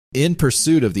In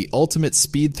pursuit of the ultimate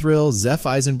speed thrill, Zef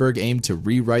Eisenberg aimed to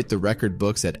rewrite the record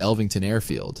books at Elvington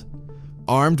Airfield.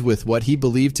 Armed with what he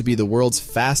believed to be the world's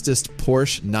fastest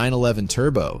Porsche 911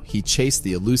 Turbo, he chased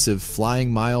the elusive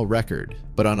flying mile record.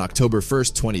 But on October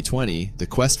 1st, 2020, the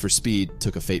quest for speed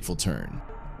took a fateful turn.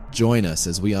 Join us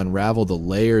as we unravel the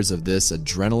layers of this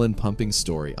adrenaline-pumping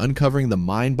story, uncovering the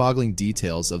mind-boggling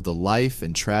details of the life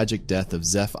and tragic death of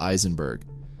Zef Eisenberg,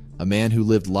 a man who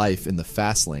lived life in the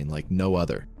fast lane like no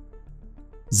other.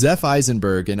 Zef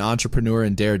Eisenberg, an entrepreneur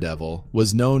and daredevil,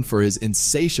 was known for his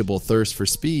insatiable thirst for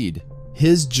speed.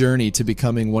 His journey to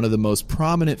becoming one of the most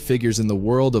prominent figures in the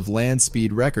world of land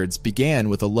speed records began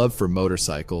with a love for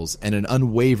motorcycles and an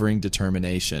unwavering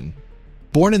determination.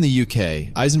 Born in the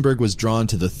UK, Eisenberg was drawn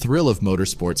to the thrill of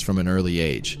motorsports from an early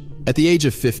age. At the age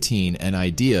of 15, an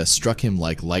idea struck him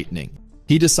like lightning.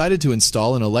 He decided to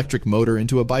install an electric motor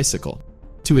into a bicycle.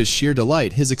 To his sheer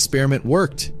delight, his experiment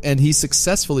worked, and he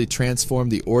successfully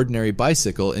transformed the ordinary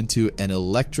bicycle into an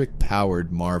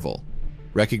electric-powered marvel.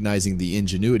 Recognizing the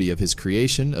ingenuity of his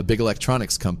creation, a big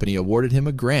electronics company awarded him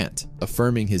a grant,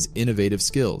 affirming his innovative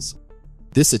skills.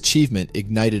 This achievement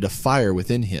ignited a fire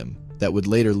within him that would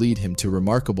later lead him to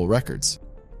remarkable records.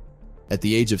 At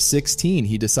the age of 16,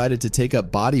 he decided to take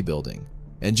up bodybuilding,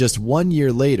 and just 1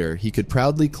 year later, he could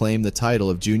proudly claim the title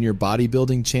of Junior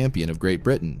Bodybuilding Champion of Great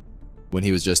Britain. When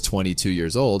he was just 22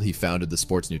 years old, he founded the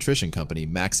sports nutrition company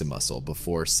Maximuscle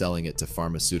before selling it to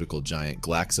pharmaceutical giant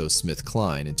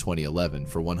GlaxoSmithKline in 2011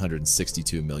 for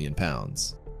 £162 million.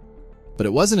 But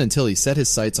it wasn't until he set his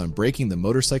sights on breaking the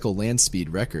motorcycle land speed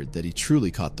record that he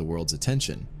truly caught the world's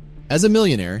attention. As a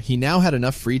millionaire, he now had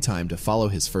enough free time to follow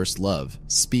his first love,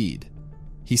 speed.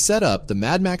 He set up the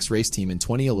MADMAX Race Team in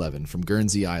 2011 from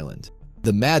Guernsey Island.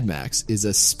 The MADMAX is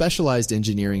a specialized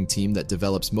engineering team that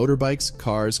develops motorbikes,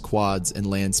 cars, quads, and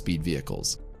land speed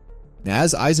vehicles. Now,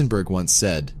 as Eisenberg once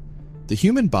said, the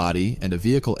human body and a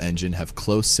vehicle engine have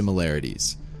close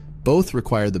similarities. Both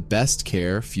require the best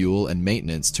care, fuel, and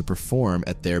maintenance to perform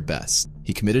at their best.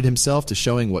 He committed himself to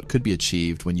showing what could be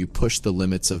achieved when you push the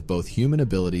limits of both human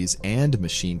abilities and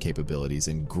machine capabilities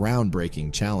in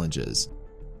groundbreaking challenges.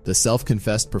 The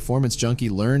self-confessed performance junkie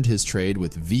learned his trade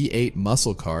with V8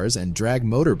 muscle cars and drag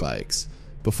motorbikes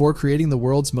before creating the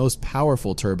world's most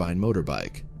powerful turbine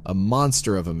motorbike, a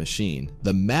monster of a machine,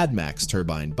 the MADMAX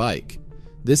turbine bike.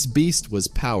 This beast was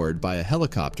powered by a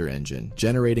helicopter engine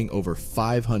generating over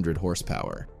 500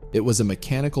 horsepower. It was a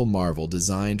mechanical marvel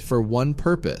designed for one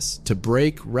purpose: to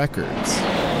break records.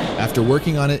 After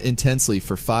working on it intensely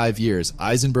for 5 years,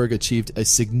 Eisenberg achieved a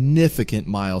significant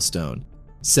milestone,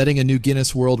 setting a new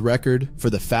Guinness World Record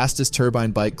for the fastest turbine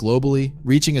bike globally,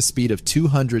 reaching a speed of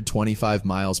 225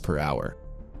 miles per hour.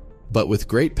 But with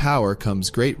great power comes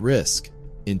great risk.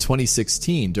 In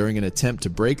 2016, during an attempt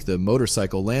to break the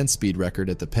motorcycle land speed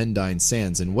record at the Pendine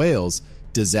Sands in Wales,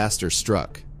 disaster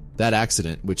struck. That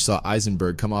accident, which saw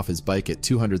Eisenberg come off his bike at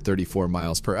 234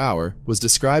 miles per hour, was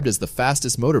described as the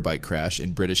fastest motorbike crash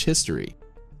in British history.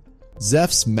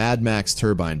 Zef's MADMAX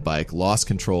turbine bike lost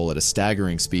control at a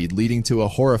staggering speed, leading to a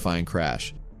horrifying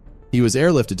crash. He was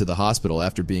airlifted to the hospital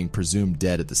after being presumed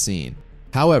dead at the scene.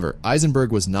 However,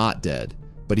 Eisenberg was not dead,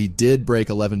 but he did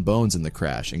break 11 bones in the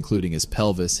crash, including his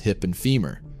pelvis, hip, and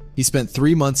femur. He spent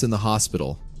 3 months in the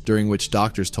hospital, during which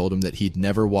doctors told him that he'd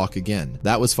never walk again.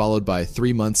 That was followed by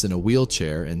 3 months in a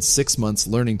wheelchair and 6 months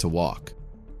learning to walk.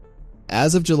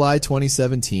 As of July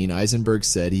 2017, Eisenberg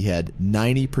said he had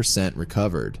 90%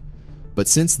 recovered. But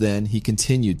since then, he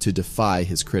continued to defy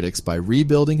his critics by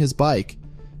rebuilding his bike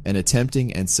and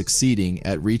attempting and succeeding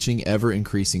at reaching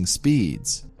ever-increasing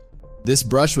speeds. This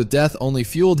brush with death only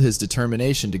fueled his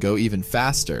determination to go even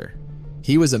faster.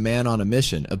 He was a man on a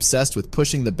mission, obsessed with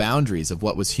pushing the boundaries of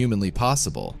what was humanly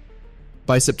possible.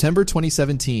 By September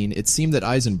 2017, it seemed that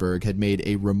Eisenberg had made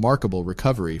a remarkable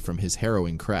recovery from his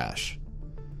harrowing crash.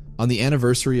 On the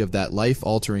anniversary of that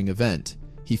life-altering event,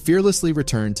 he fearlessly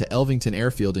returned to Elvington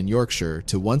Airfield in Yorkshire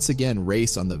to once again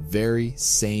race on the very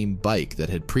same bike that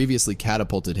had previously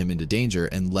catapulted him into danger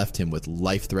and left him with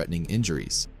life-threatening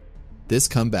injuries. This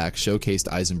comeback showcased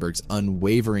Eisenberg's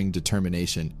unwavering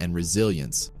determination and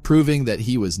resilience, proving that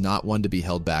he was not one to be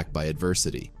held back by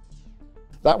adversity.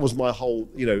 That was my whole,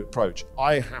 approach.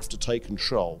 I have to take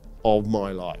control of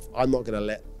my life. I'm not going to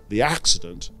let the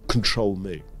accident control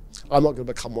me. I'm not going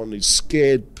to become one of these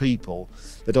scared people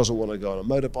that doesn't want to go on a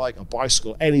motorbike, a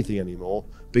bicycle, anything anymore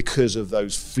because of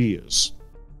those fears.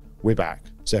 We're back.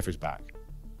 Zef is back.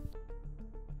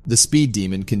 The speed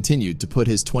demon continued to put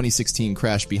his 2016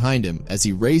 crash behind him as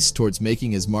he raced towards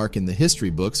making his mark in the history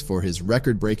books for his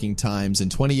record-breaking times in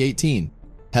 2018.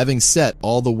 having set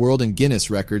all the world and Guinness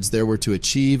records there were to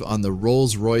achieve on the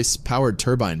Rolls-Royce powered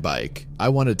turbine bike. I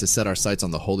wanted to set our sights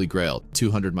on the Holy Grail,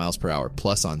 200 miles per hour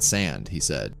plus on sand, he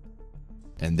said.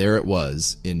 And there it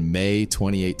was in May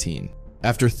 2018.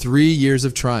 After 3 years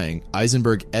of trying,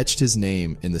 Eisenberg etched his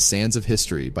name in the sands of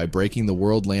history by breaking the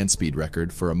world land speed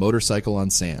record for a motorcycle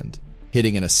on sand,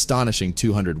 hitting an astonishing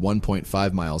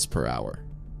 201.5 miles per hour.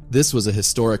 This was a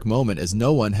historic moment as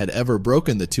no one had ever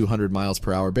broken the 200 miles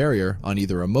per hour barrier on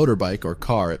either a motorbike or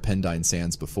car at Pendine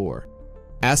Sands before.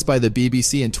 Asked by the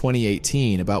BBC in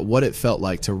 2018 about what it felt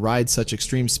like to ride such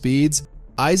extreme speeds,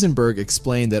 Eisenberg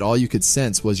explained that all you could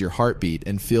sense was your heartbeat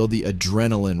and feel the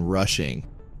adrenaline rushing.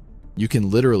 You can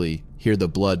literally hear the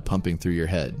blood pumping through your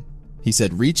head. He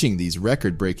said reaching these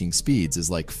record-breaking speeds is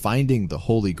like finding the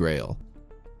Holy Grail.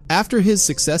 After his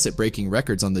success at breaking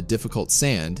records on the difficult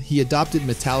sand, he adopted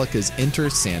Metallica's Enter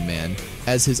Sandman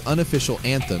as his unofficial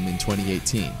anthem in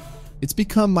 2018. It's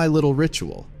become my little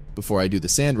ritual. Before I do the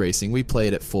sand racing, we play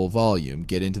it at full volume,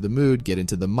 get into the mood, get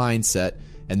into the mindset,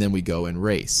 and then we go and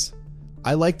race.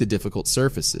 I like the difficult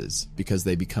surfaces because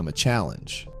they become a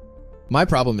challenge. My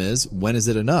problem is, when is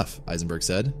it enough? Eisenberg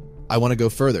said. I want to go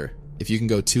further. If you can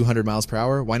go 200 miles per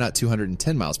hour, why not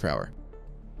 210 miles per hour?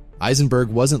 Eisenberg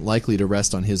wasn't likely to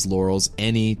rest on his laurels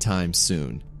anytime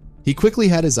soon. He quickly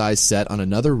had his eyes set on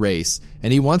another race,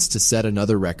 and he wants to set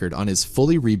another record on his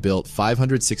fully rebuilt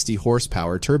 560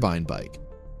 horsepower turbine bike.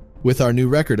 With our new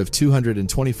record of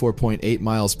 224.8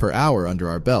 miles per hour under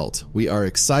our belt, we are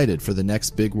excited for the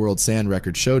next big world sand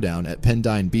record showdown at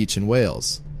Pendine Beach in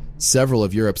Wales. Several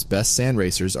of Europe's best sand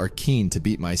racers are keen to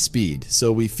beat my speed,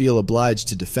 so we feel obliged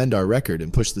to defend our record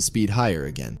and push the speed higher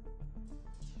again.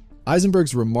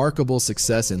 Eisenberg's remarkable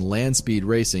success in land speed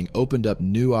racing opened up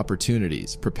new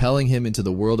opportunities, propelling him into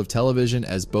the world of television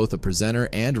as both a presenter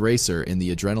and racer in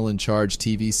the adrenaline-charged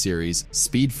TV series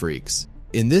Speed Freaks.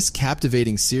 In this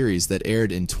captivating series that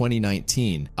aired in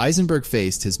 2019, Eisenberg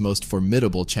faced his most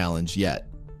formidable challenge yet: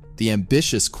 the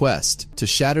ambitious quest to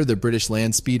shatter the British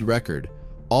land speed record,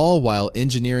 all while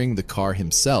engineering the car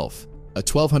himself, a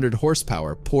 1200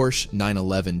 horsepower Porsche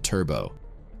 911 Turbo.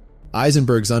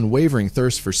 Eisenberg's unwavering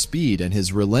thirst for speed and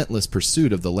his relentless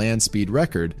pursuit of the land speed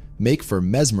record make for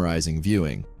mesmerizing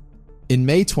viewing. In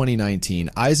May 2019,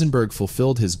 Eisenberg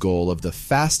fulfilled his goal of the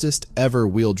fastest ever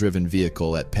wheel-driven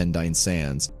vehicle at Pendine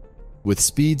Sands. With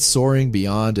speed soaring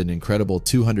beyond an incredible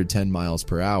 210 miles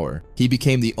per hour, he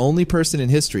became the only person in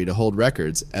history to hold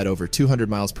records at over 200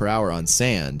 miles per hour on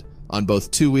sand, on both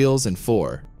 2 wheels and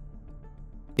 4.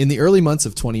 In the early months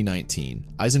of 2019,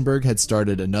 Eisenberg had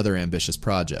started another ambitious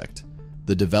project: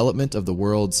 the development of the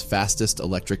world's fastest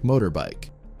electric motorbike.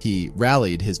 He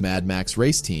rallied his MADMAX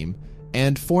Race Team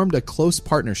and formed a close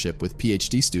partnership with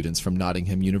PhD students from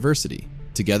Nottingham University.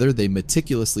 Together, they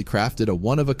meticulously crafted a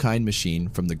one-of-a-kind machine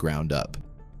from the ground up.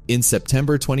 In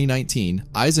September 2019,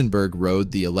 Eisenberg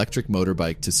rode the electric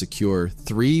motorbike to secure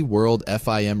 3 world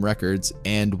FIM records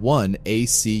and 1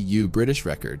 ACU British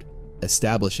record,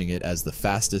 establishing it as the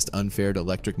fastest unfaired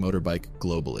electric motorbike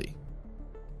globally.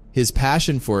 His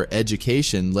passion for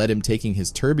education led him taking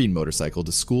his turbine motorcycle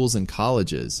to schools and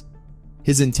colleges.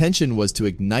 His intention was to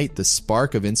ignite the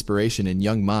spark of inspiration in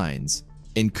young minds,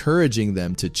 encouraging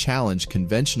them to challenge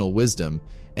conventional wisdom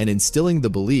and instilling the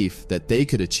belief that they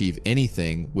could achieve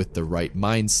anything with the right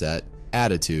mindset,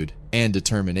 attitude, and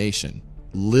determination.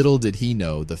 Little did he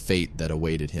know the fate that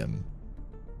awaited him.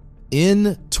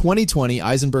 In 2020,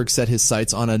 Eisenberg set his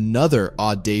sights on another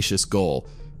audacious goal: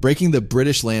 breaking the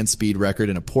British land speed record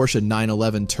in a Porsche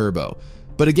 911 Turbo.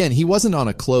 But again, he wasn't on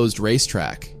a closed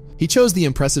racetrack. He chose the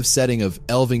impressive setting of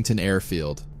Elvington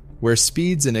Airfield, where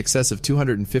speeds in excess of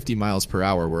 250 miles per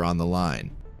hour were on the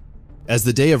line. As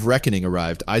the day of reckoning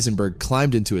arrived, Eisenberg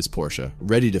climbed into his Porsche,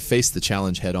 ready to face the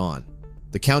challenge head-on.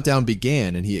 The countdown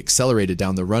began and he accelerated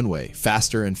down the runway,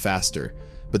 faster and faster.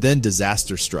 But then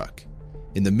disaster struck.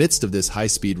 In the midst of this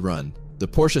high-speed run, the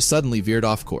Porsche suddenly veered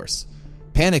off course.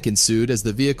 Panic ensued as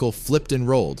the vehicle flipped and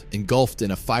rolled, engulfed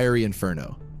in a fiery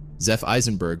inferno. Zef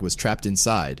Eisenberg was trapped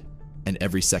inside, and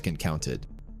every second counted.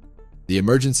 The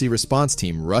emergency response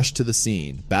team rushed to the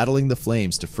scene, battling the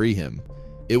flames to free him.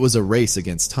 It was a race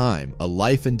against time, a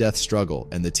life-and-death struggle,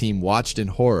 and the team watched in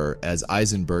horror as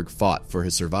Eisenberg fought for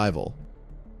his survival.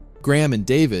 Graham and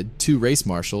David, 2 race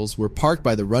marshals, were parked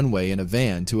by the runway in a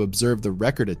van to observe the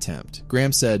record attempt.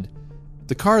 Graham said,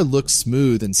 "The car looked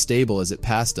smooth and stable as it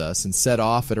passed us and set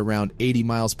off at around 80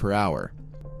 miles per hour.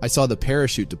 I saw the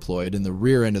parachute deployed and the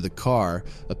rear end of the car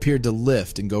appeared to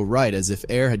lift and go right as if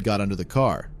air had got under the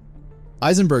car."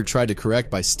 Eisenberg tried to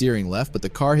correct by steering left, but the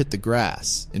car hit the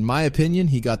grass. In my opinion,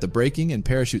 he got the braking and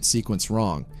parachute sequence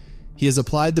wrong. He has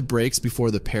applied the brakes before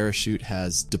the parachute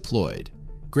has deployed.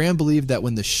 Graham believed that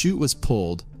when the chute was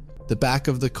pulled, the back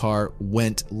of the car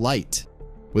went light.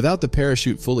 Without the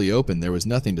parachute fully open, there was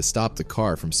nothing to stop the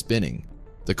car from spinning.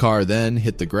 The car then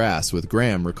hit the grass, with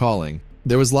Graham recalling,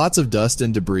 "There was lots of dust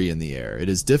and debris in the air. It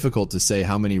is difficult to say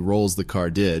how many rolls the car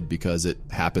did because it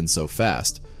happened so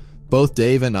fast. Both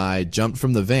Dave and I jumped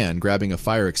from the van, grabbing a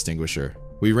fire extinguisher.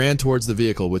 We ran towards the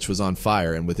vehicle, which was on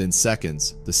fire, and within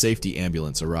seconds, the safety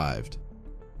ambulance arrived."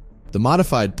 The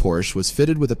modified Porsche was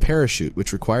fitted with a parachute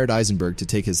which required Eisenberg to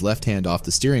take his left hand off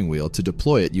the steering wheel to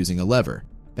deploy it using a lever.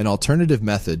 An alternative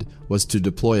method was to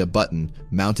deploy a button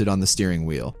mounted on the steering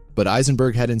wheel, but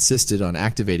Eisenberg had insisted on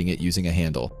activating it using a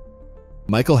handle.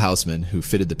 Michael Hausman, who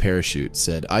fitted the parachute,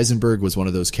 said Eisenberg was one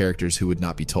of those characters who would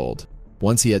not be told.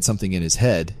 Once he had something in his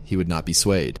head, he would not be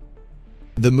swayed.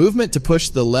 The movement to push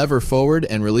the lever forward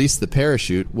and release the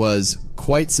parachute was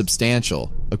quite substantial,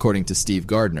 according to Steve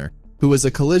Gardner, who was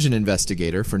a collision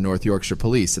investigator for North Yorkshire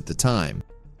Police at the time.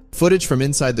 Footage from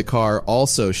inside the car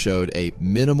also showed a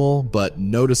minimal but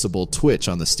noticeable twitch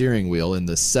on the steering wheel in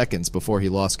the seconds before he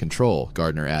lost control,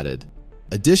 Gardner added.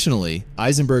 Additionally,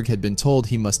 Eisenberg had been told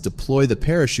he must deploy the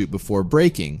parachute before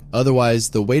braking, otherwise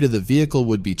the weight of the vehicle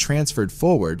would be transferred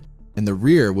forward and the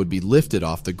rear would be lifted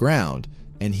off the ground,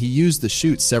 and he used the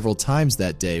chute several times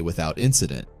that day without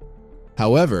incident.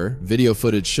 However, video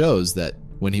footage shows that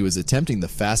when he was attempting the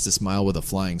fastest mile with a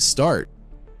flying start,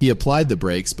 he applied the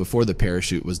brakes before the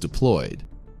parachute was deployed.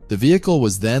 The vehicle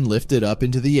was then lifted up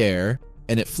into the air,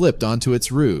 and it flipped onto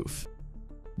its roof.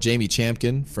 Jamie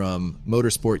Champkin from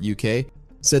Motorsport UK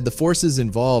said the forces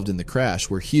involved in the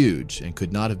crash were huge and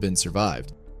could not have been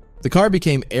survived. The car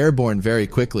became airborne very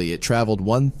quickly. It traveled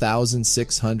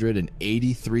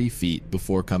 1,683 feet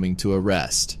before coming to a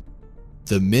rest.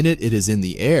 The minute it is in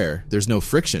the air, there's no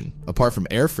friction, apart from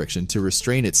air friction, to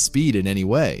restrain its speed in any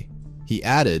way. He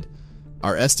added,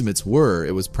 "Our estimates were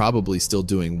it was probably still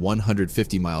doing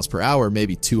 150 miles per hour,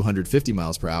 maybe 250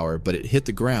 miles per hour, but it hit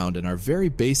the ground, and our very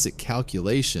basic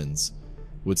calculations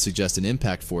would suggest an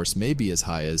impact force may be as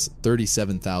high as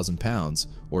 37,000 pounds,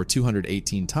 or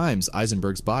 218 times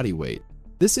Eisenberg's body weight.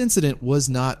 This incident was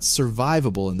not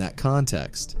survivable in that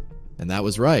context." And that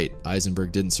was right.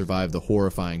 Eisenberg didn't survive the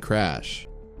horrifying crash.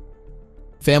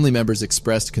 Family members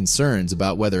expressed concerns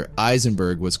about whether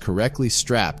Eisenberg was correctly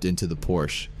strapped into the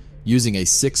Porsche, using a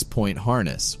 6-point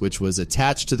harness, which was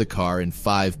attached to the car in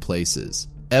 5 places.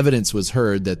 Evidence was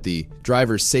heard that the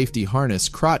driver's safety harness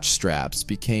crotch straps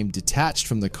became detached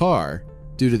from the car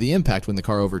due to the impact when the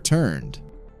car overturned.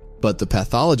 But the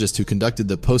pathologist who conducted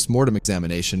the post-mortem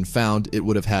examination found it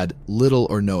would have had little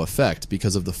or no effect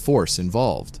because of the force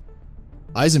involved.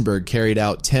 Eisenberg carried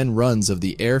out 10 runs of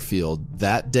the airfield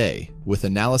that day, with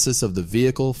analysis of the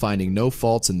vehicle finding no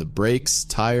faults in the brakes,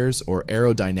 tires, or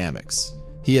aerodynamics.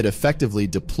 He had effectively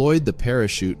deployed the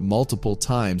parachute multiple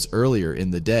times earlier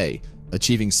in the day,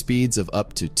 achieving speeds of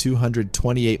up to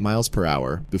 228 miles per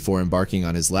hour before embarking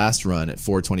on his last run at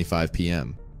 4:25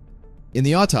 p.m. In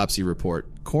the autopsy report,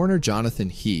 Coroner Jonathan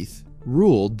Heath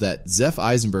ruled that Zef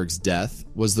Eisenberg's death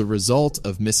was the result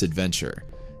of misadventure,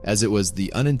 as it was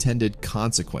the unintended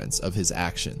consequence of his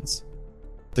actions.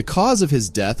 The cause of his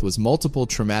death was multiple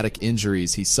traumatic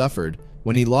injuries he suffered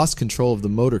when he lost control of the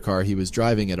motor car he was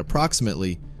driving at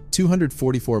approximately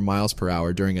 244 miles per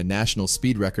hour during a national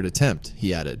speed record attempt,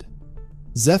 he added.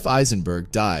 Zef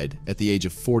Eisenberg died at the age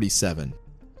of 47.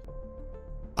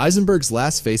 Eisenberg's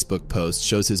last Facebook post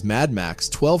shows his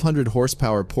MADMAX 1,200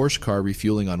 horsepower Porsche car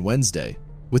refueling on Wednesday,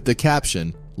 with the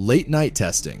caption, "Late night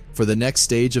testing for the next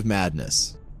stage of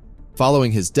madness."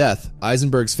 Following his death,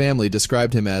 Eisenberg's family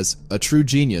described him as a true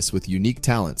genius with unique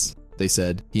talents. They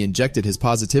said he injected his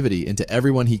positivity into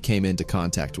everyone he came into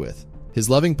contact with. His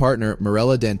loving partner,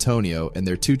 Mirella D'Antonio, and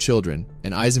their 2 children,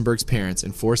 and Eisenberg's parents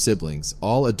and 4 siblings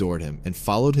all adored him and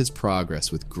followed his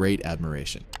progress with great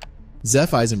admiration.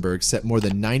 Zef Eisenberg set more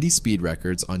than 90 speed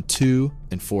records on 2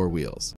 and 4 wheels.